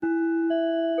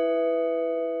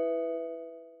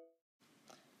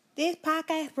This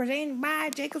podcast is presented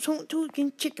by Jacob's Home Tooth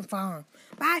Chicken Farm.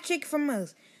 Buy chicken from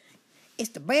us. It's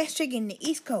the best chicken in the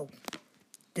East Coast.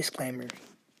 Disclaimer,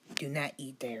 do not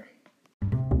eat there.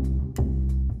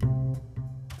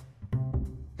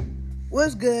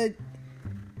 What's good?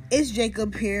 It's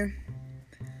Jacob here.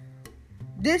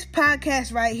 This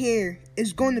podcast right here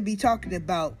is going to be talking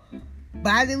about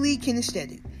bodily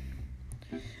kinesthetic.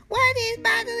 What is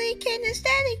bodily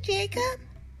kinesthetic, Jacob?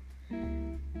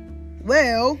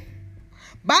 Well,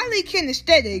 bodily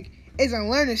kinesthetic is a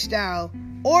learning style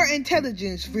or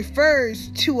intelligence refers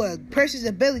to a person's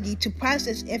ability to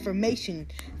process information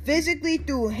physically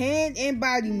through hand and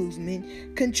body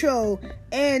movement, control,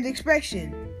 and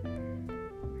expression.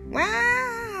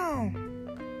 Wow!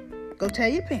 Go tell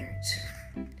your parents.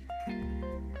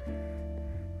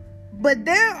 But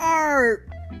there are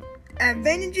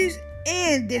advantages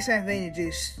and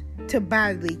disadvantages to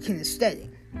bodily kinesthetic.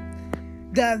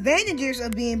 The advantages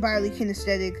of being bodily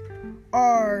kinesthetic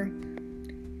are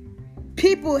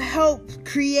people help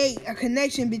create a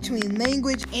connection between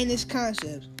language and its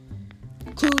concepts,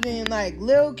 including like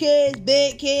little kids,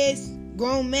 big kids,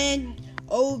 grown men,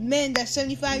 old men that's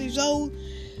 75 years old,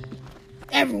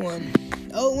 everyone,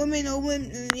 old women,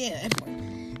 yeah,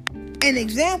 everyone. An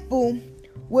example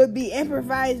would be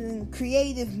improvising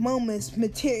creative moments,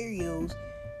 materials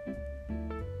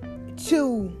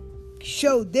to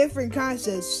show different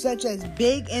concepts such as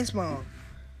big and small.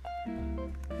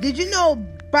 Did you know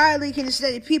bodily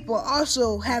kinesthetic people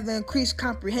also have increased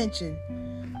comprehension,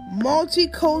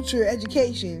 multicultural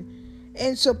education,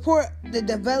 and support the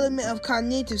development of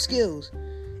cognitive skills,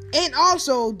 and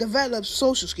also develop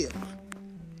social skills?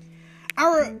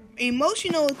 Our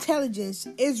emotional intelligence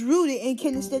is rooted in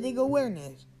kinesthetic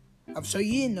awareness. I'm sure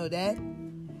you didn't know that.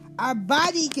 Our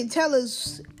body can tell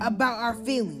us about our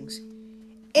feelings.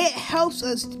 It helps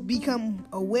us become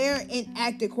aware and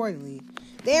act accordingly.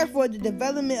 Therefore, the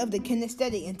development of the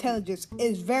kinesthetic intelligence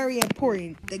is very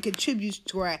important that contributes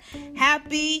to our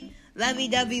happy,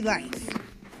 lovey-dovey life.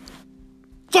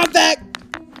 Fun fact!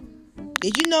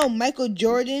 Did you know Michael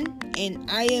Jordan and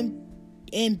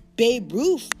Babe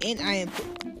Ruth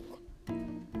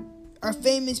are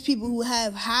famous people who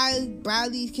have high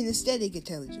bodily kinesthetic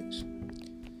intelligence?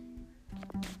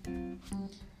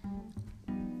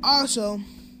 Also,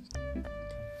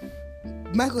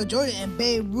 Michael Jordan and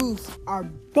Babe Ruth are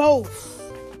both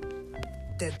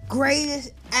the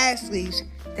greatest athletes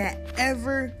that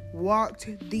ever walked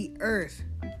the earth.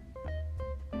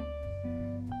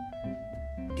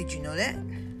 Did you know that?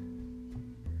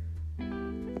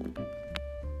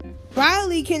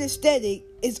 Bodily kinesthetic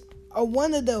is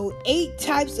one of the 8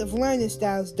 types of learning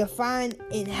styles defined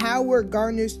in Howard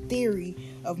Gardner's theory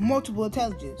of multiple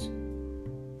intelligence.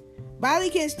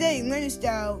 Bodily kinesthetic learning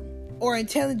style or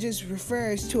intelligence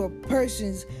refers to a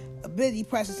person's ability to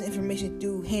process information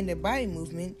through hand and body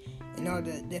movement, and all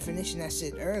the definition I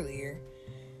said earlier.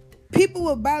 People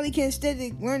with bodily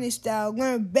kinesthetic learning style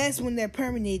learn best when they're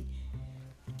permitted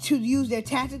to use their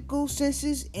tactical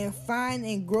senses and fine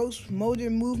and gross motor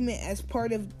movement as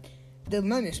part of the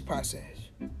learning process.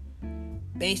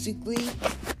 Basically,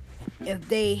 if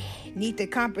they need to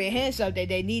comprehend something,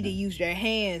 they need to use their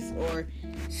hands or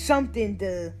something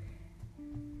that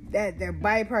their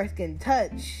body parts can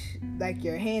touch, like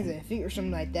your hands and feet or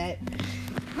something like that,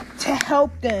 to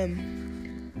help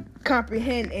them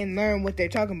comprehend and learn what they're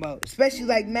talking about. Especially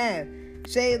like math.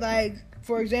 Say like,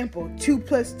 for example, 2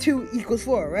 plus 2 equals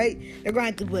 4, right? They're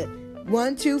going to put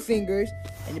 1, 2 fingers,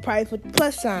 and they probably put the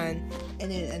plus sign, and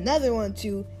then another 1,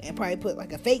 2, and probably put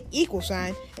like a fake equal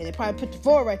sign, and they probably put the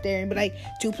 4 right there, and be like,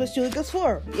 2 plus 2 equals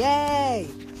 4. Yay!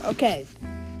 Okay.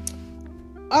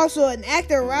 Also, an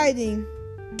actor writing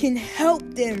can help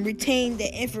them retain the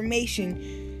information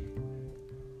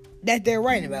that they're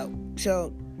writing about.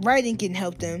 So, writing can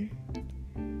help them.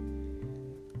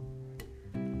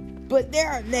 But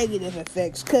there are negative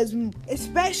effects, because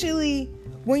especially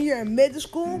when you're in middle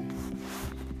school,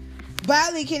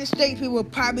 bodily kinesthetic people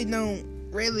probably don't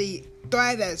really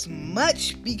thrive as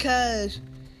much because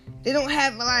they don't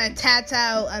have a lot of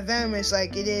tactile environments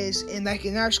like it is in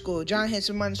our school, John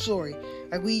Henson Montessori.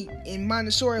 Like in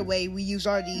Montessori way, we use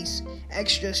all these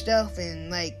extra stuff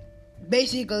and like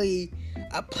basically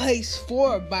a place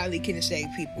for bodily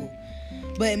kinesthetic people.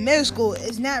 But in middle school,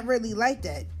 it's not really like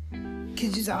that.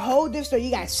 Because it's a whole different story.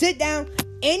 You got to sit down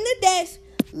in the desk,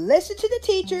 listen to the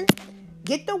teacher,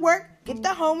 get the work, get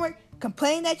the homework,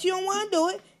 complain that you don't want to do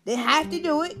it, then have to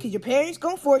do it because your parents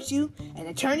going to force you, and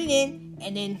then turn it in,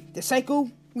 and then the cycle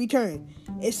returns.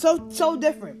 It's so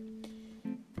different.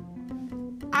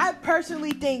 I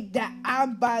personally think that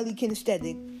I'm bodily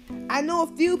kinesthetic. I know a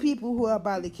few people who are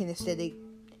bodily kinesthetic,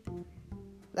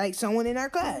 like someone in our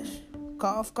class.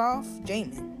 Cough, cough,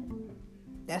 Jamin.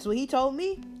 That's what he told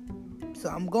me. So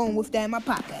I'm going with that in my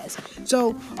podcast.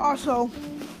 So also,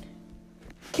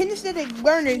 kinesthetic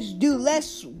learners do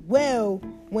less well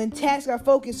when tasks are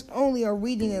focused only on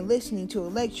reading and listening to a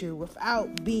lecture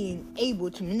without being able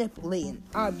to manipulate an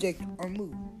object or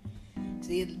move.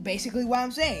 See, basically what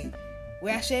I'm saying.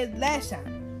 What I said last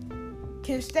time.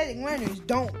 Kinesthetic learners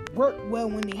don't work well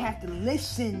when they have to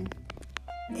listen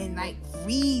and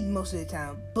read most of the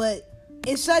time. But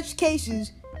in such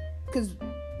cases, because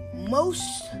most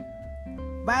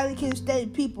bodily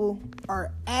kinesthetic people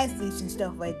are athletes and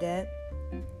stuff like that,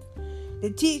 the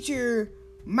teacher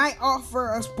might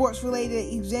offer a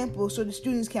sports-related example so the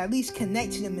students can at least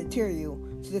connect to the material,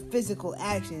 to the physical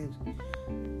actions.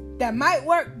 That might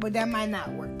work, but that might not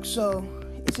work. So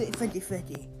it's a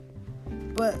 50-50.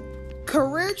 But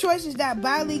career choices that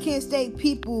bodily kinesthetic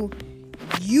people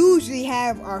usually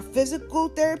have are physical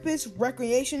therapist,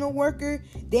 recreational worker,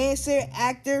 dancer,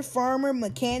 actor, farmer,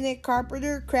 mechanic,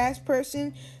 carpenter,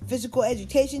 craftsperson, physical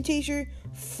education teacher,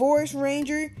 forest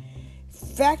ranger,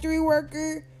 factory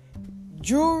worker,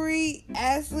 jewelry,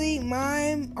 athlete,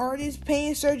 mime, artist,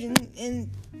 pain surgeon, and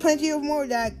plenty of more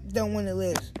that I don't want to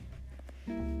list.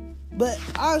 But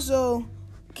also,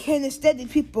 kinesthetic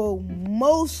people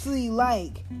mostly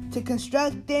like to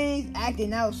construct things,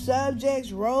 acting out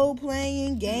subjects,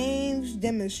 role-playing, games,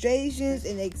 demonstrations,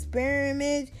 and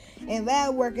experiments, and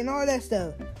lab work, and all that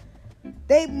stuff.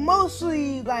 They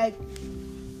mostly like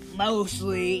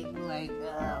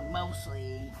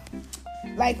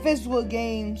physical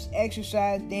games,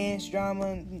 exercise, dance,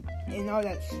 drama, and all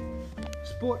that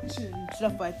sports and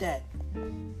stuff like that.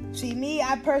 See, me,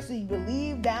 I personally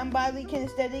believe that I'm bodily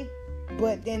kinesthetic,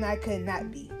 but then I could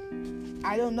not be.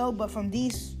 I don't know, but from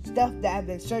these stuff that I've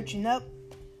been searching up,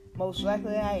 most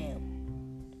likely I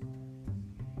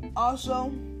am.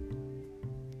 Also,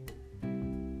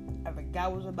 I forgot what I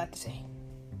was about to say.